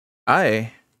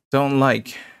I don't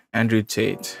like Andrew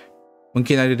Tate.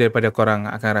 Mungkin ada daripada korang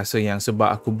akan rasa yang sebab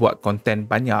aku buat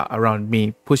konten banyak around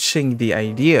me pushing the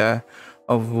idea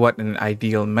of what an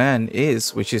ideal man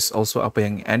is, which is also apa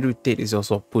yang Andrew Tate is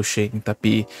also pushing,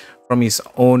 tapi from his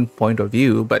own point of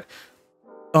view. But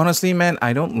honestly, man,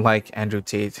 I don't like Andrew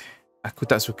Tate. Aku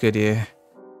tak suka dia.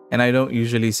 And I don't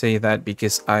usually say that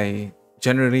because I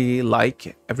generally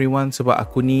like everyone sebab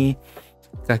aku ni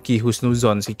kaki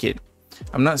husnuzon sikit.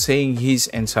 I'm not saying he's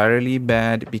entirely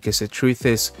bad because the truth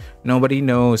is nobody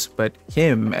knows but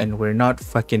him, and we're not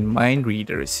fucking mind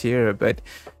readers here. But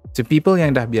to people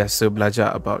yang dah biasa belajar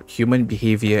about human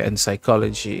behavior and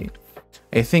psychology,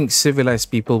 I think civilized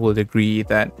people will agree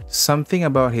that something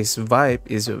about his vibe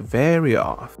is very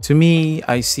off. To me,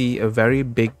 I see a very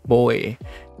big boy,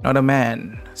 not a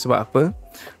man. Sebab apa?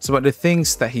 Sebab the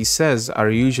things that he says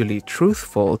are usually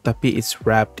truthful, tapi it's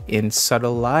wrapped in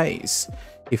subtle lies.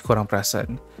 If korang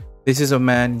perasan, this is a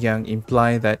man yang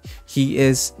imply that he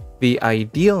is the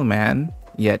ideal man,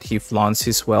 yet he flaunts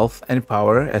his wealth and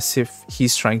power as if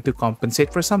he's trying to compensate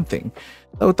for something.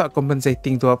 Tahu tak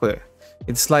compensating tu apa?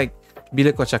 It's like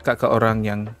bila kau cakap ke orang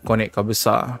yang konek kau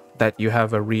besar that you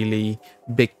have a really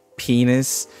big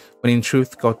penis, when in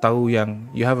truth kau tahu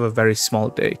yang you have a very small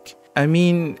dick. I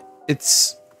mean,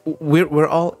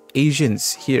 we're all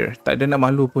Asians here. Tak ada nak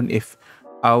malu pun if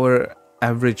our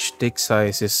average dick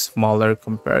size is smaller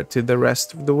compared to the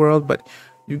rest of the world, but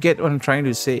you get what I'm trying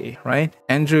to say, right?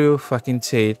 Andrew fucking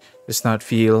Tate does not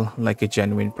feel like a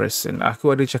genuine person.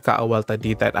 Aku ada cakap awal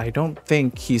tadi that I don't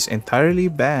think he's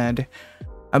entirely bad.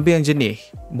 Ambil yang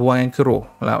jenis, buang yang keruh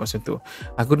lah macam tu.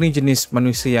 Aku ni jenis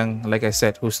manusia yang, like I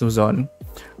said, husnuzon,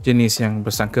 jenis yang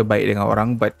bersangka baik dengan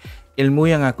orang, but ilmu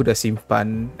yang aku dah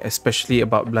simpan, especially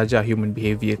about belajar human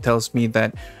behavior, tells me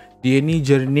that dia ni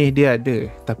jernih dia ada,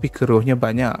 tapi keruhnya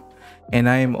banyak. And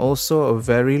I am also a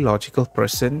very logical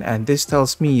person, and this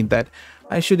tells me that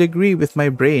I should agree with my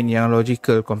brain yang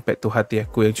logical compared to hati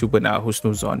aku yang cuba nak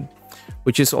husnuzon.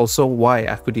 Which is also why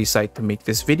aku decide to make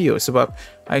this video. Sebab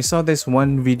I saw this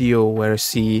one video where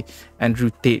si Andrew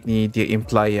Tate ni dia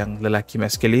imply yang lelaki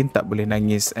masculine tak boleh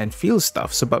nangis and feel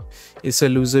stuff sebab it's a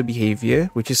loser behavior,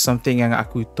 which is something yang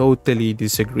aku totally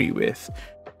disagree with.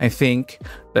 I think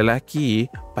lelaki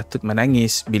patut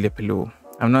menangis bila perlu.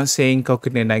 I'm not saying kau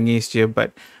kena nangis je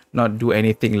but not do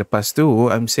anything lepas tu.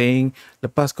 I'm saying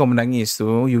lepas kau menangis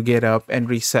tu, you get up and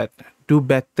reset. Do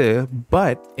better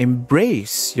but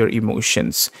embrace your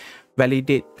emotions.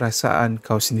 Validate perasaan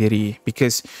kau sendiri.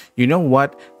 Because you know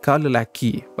what? Kau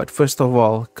lelaki. But first of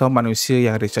all, kau manusia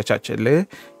yang ada cacat cela,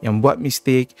 yang buat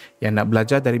mistake, yang nak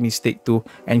belajar dari mistake tu,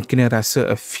 and kena rasa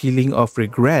a feeling of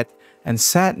regret and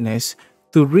sadness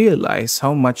to realize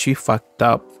how much you fucked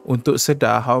up, untuk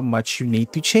sedar how much you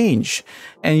need to change.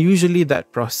 And usually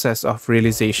that process of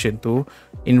realization tu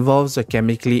involves a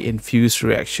chemically infused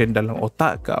reaction dalam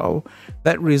otak kau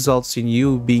that results in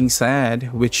you being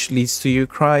sad, which leads to you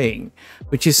crying,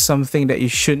 which is something that you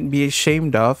shouldn't be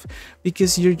ashamed of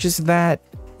because you're just that,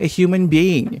 a human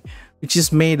being, which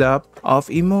is made up of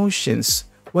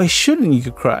emotions. Why shouldn't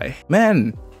you cry?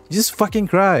 Man, just fucking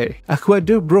cry. Aku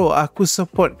ada bro, aku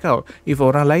support kau. If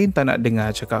orang lain tak nak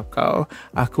dengar cakap kau,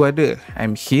 aku ada.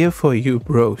 I'm here for you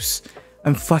bros.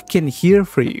 I'm fucking here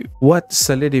for you. What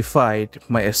solidified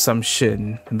my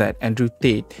assumption that Andrew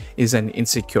Tate is an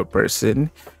insecure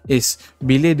person is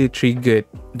bila dia triggered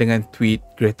dengan tweet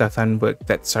Greta Thunberg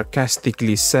that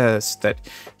sarcastically says that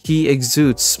he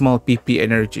exudes small PP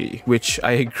energy, which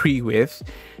I agree with.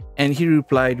 And he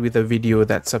replied with a video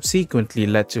that subsequently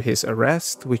led to his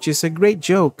arrest, which is a great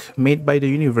joke made by the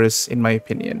universe in my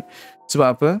opinion. Sebab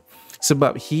apa?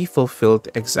 Sebab he fulfilled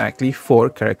exactly 4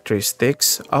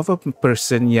 characteristics of a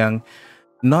person yang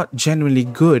not genuinely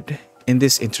good in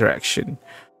this interaction.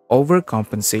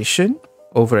 Overcompensation,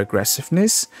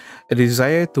 over-aggressiveness, a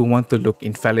desire to want to look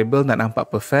infallible, nak nampak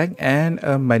perfect, and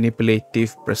a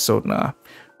manipulative persona.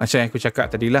 Macam yang aku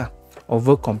cakap tadi lah.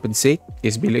 Overcompensate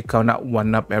is bila kau nak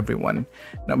one up everyone,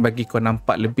 nak bagi kau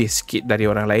nampak lebih sikit dari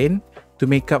orang lain to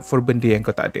make up for benda yang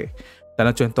kau tak ada.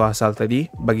 Dalam contoh asal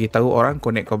tadi, bagi tahu orang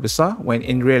connect kau besar when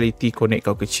in reality connect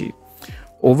kau kecil.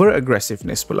 Over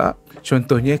aggressiveness pula,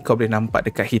 contohnya kau boleh nampak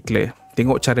dekat Hitler.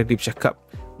 Tengok cara dia bercakap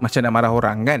macam nak marah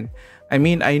orang kan. I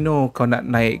mean, I know kau nak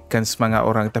naikkan semangat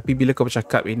orang, tapi bila kau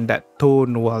bercakap in that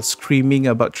tone while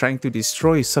screaming about trying to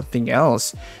destroy something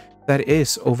else, that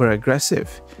is over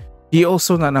aggressive. He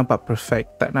also nak nampak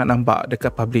perfect, tak nak nampak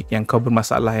dekat public yang kau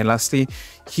bermasalah. And lastly,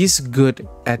 he's good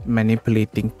at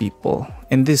manipulating people.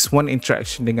 In this one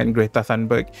interaction dengan Greta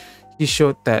Thunberg, he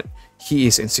showed that he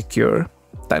is insecure,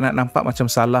 tak nak nampak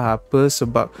macam salah apa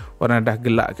sebab orang dah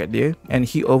gelak kat dia, and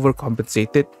he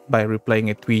overcompensated by replying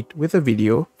a tweet with a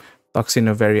video, talks in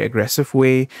a very aggressive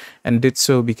way, and did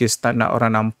so because tak nak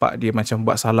orang nampak dia macam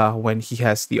buat salah when he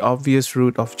has the obvious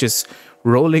route of just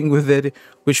rolling with it,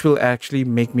 which will actually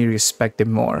make me respect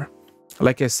him more.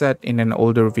 Like I said in an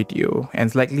older video, and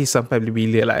likely sampai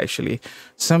bila lah actually,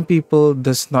 some people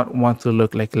does not want to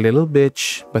look like a little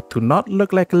bitch, but to not look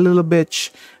like a little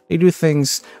bitch, they do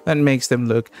things that makes them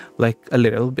look like a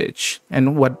little bitch.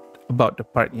 And what about the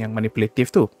part yang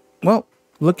manipulative too? Well,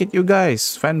 look at you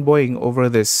guys fanboying over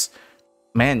this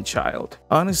man-child.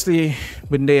 Honestly,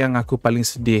 benda yang aku paling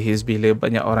sedih is bila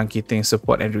banyak orang kita yang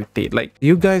support Andrew Tate. Like,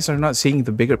 you guys are not seeing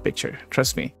the bigger picture.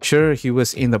 Trust me. Sure, he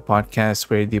was in the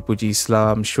podcast where dia puji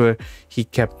Islam. Sure, he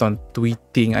kept on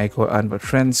tweeting Al-Quran. But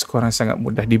friends, korang sangat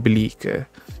mudah dibeli ke?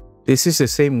 This is the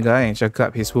same guy yang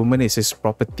cakap his woman is his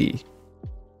property.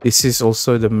 This is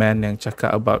also the man yang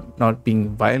cakap about not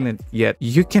being violent, yet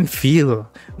you can feel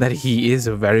that he is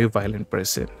a very violent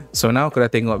person. So now aku dah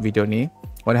tengok video ni,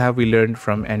 what have we learned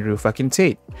from Andrew fucking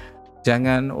Tate?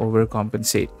 Jangan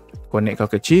overcompensate. Konek kau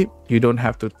kecil, you don't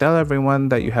have to tell everyone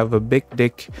that you have a big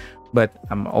dick, but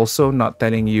I'm also not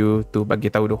telling you to bagi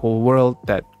tahu the whole world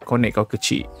that konek kau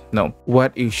kecil. No,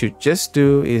 what you should just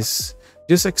do is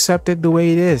just accept it the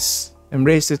way it is.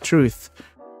 Embrace the truth.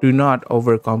 Do not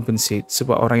overcompensate,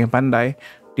 sebab orang yang pandai,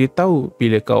 dia tahu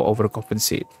bila kau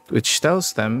overcompensate, which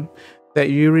tells them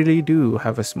that you really do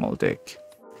have a small dick.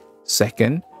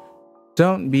 Second,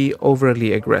 don't be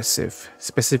overly aggressive.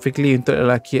 Specifically untuk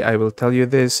lelaki, I will tell you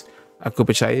this, aku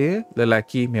percaya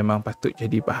lelaki memang patut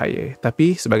jadi bahaya.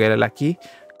 Tapi sebagai lelaki,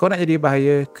 kau nak jadi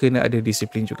bahaya, kena ada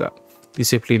disiplin juga.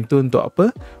 Disiplin tu untuk apa?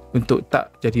 Untuk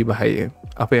tak jadi bahaya.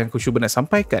 Apa yang aku cuba nak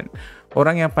sampaikan,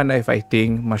 orang yang pandai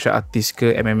fighting, martial artist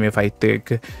ke, MMA fighter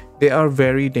ke, they are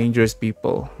very dangerous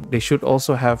people. They should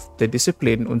also have the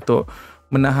discipline untuk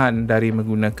menahan dari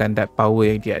menggunakan that power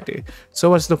yang dia ada.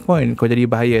 So what's the point kau jadi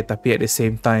bahaya tapi at the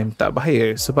same time tak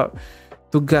bahaya? Sebab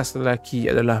tugas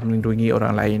lelaki adalah melindungi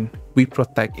orang lain. We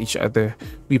protect each other.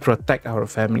 We protect our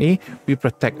family. We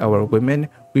protect our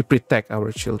women. We protect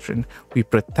our children. We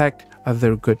protect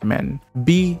other good men.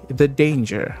 Be the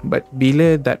danger, but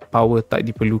bila that power tak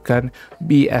diperlukan,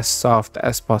 be as soft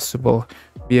as possible.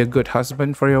 Be a good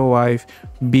husband for your wife.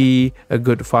 Be a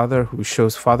good father who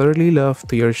shows fatherly love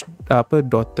to your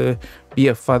daughter.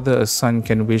 Be a father a son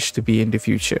can wish to be in the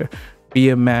future. Be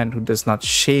a man who does not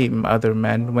shame other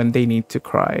men when they need to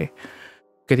cry.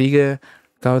 Ketiga,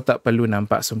 kau tak perlu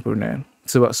nampak sempurna.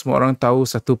 Sebab semua orang tahu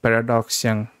satu paradoks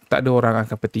yang tak ada orang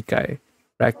akan petikai.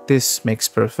 Practice makes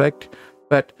perfect,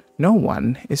 but no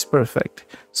one is perfect.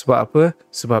 Sebab apa?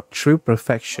 Sebab true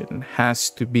perfection has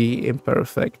to be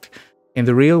imperfect. In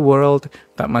the real world,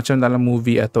 tak macam dalam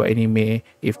movie atau anime,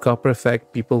 if kau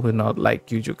perfect, people will not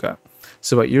like you juga.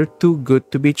 Sebab you're too good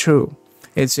to be true.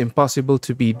 It's impossible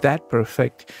to be that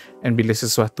perfect. And bila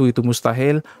sesuatu itu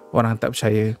mustahil, orang tak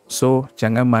percaya. So,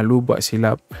 jangan malu buat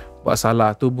silap. Buat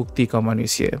salah tu bukti kau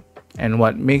manusia. And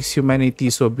what makes humanity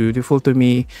so beautiful to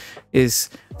me is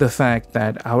the fact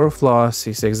that our flaws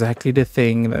is exactly the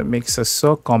thing that makes us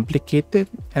so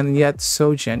complicated and yet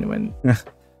so genuine.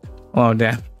 Oh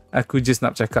damn, aku just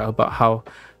nak cakap about how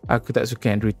aku tak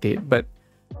suka Andrew Tate. But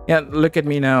yeah, look at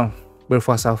me now,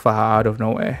 berfalsafah out of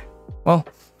nowhere. Well,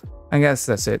 I guess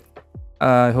that's it.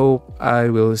 I hope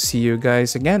I will see you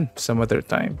guys again some other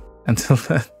time. Until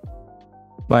then,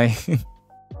 bye.